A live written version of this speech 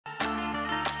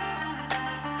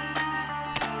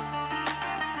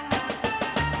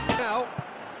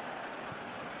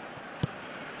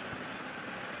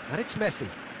And it's Messi.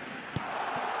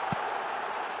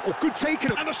 Oh, good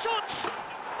taking. And the shot!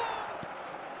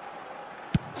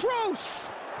 Kroos!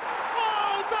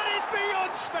 Oh, that is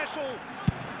beyond special!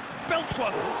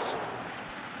 Beltswells.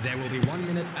 There will be 1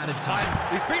 minute at a time.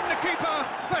 He's beaten the keeper,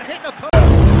 but hit the post.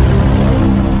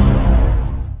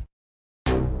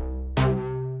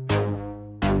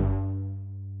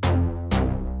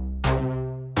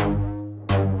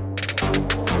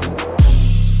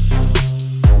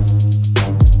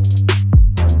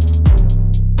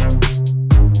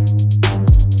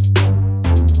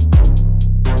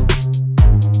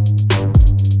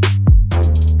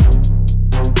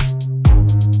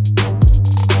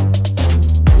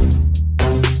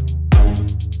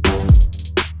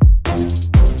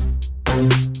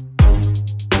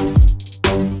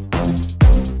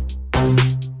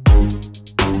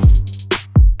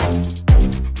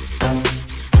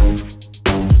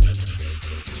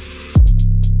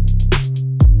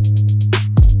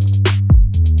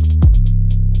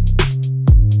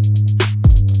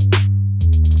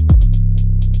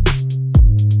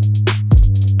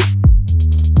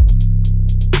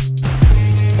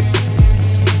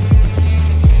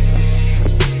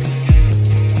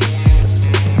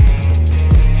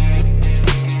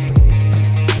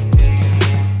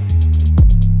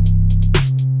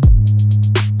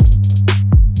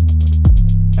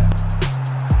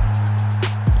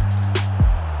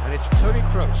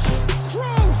 Kroos.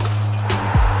 Kroos!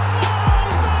 Oh,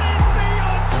 that is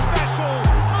beyond special!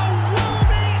 A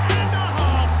worldie and a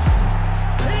half!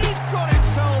 He's got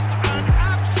himself an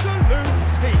absolute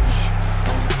peach.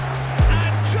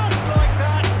 And just like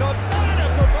that, the man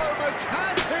of the moment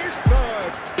has his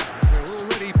third. We're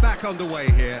already back underway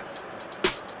here.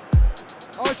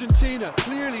 Argentina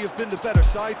clearly have been the better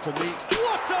side for me.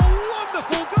 What a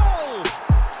wonderful goal!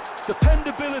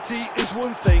 Dependability is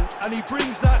one thing, and he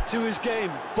brings that to his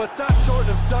game. But that sort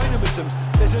of dynamism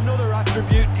is another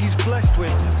attribute he's blessed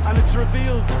with, and it's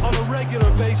revealed on a regular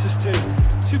basis too.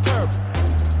 Superb.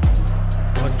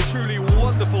 A truly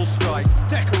wonderful strike,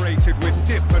 decorated with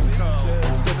dip and curl. The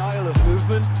denial of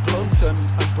movement, blunt and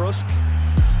brusque.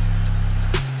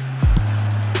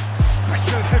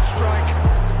 Speculative strike.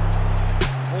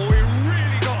 Oh, he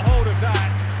really got hold of that.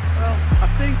 Well, I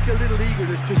think a little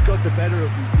eagerness just got the better of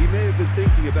him. He may have been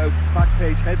thinking about back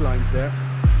page headlines there.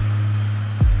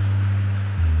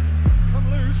 It's come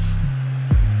loose.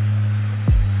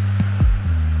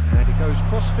 And he goes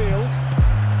cross-field,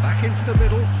 back into the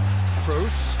middle.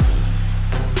 Kroos.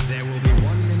 There will be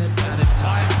 1 minute at a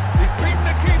time. He's beaten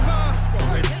the keeper.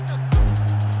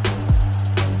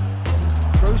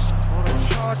 Kroos on a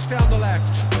charge down the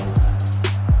left.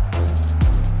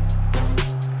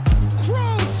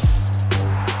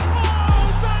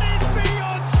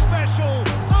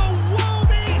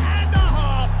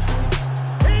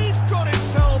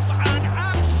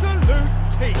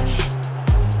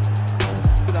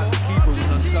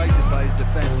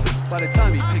 By the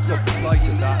time he picked up the flight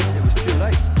of that, it was too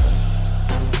late.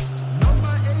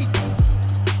 Number 8.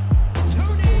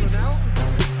 Tony now.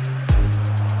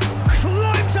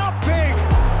 Climbs up big.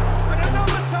 And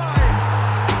another time.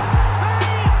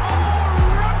 They are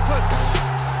rampant.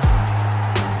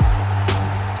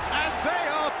 And they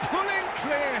are pulling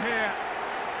clear here.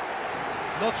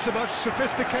 Not so much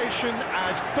sophistication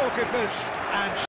as doggedness and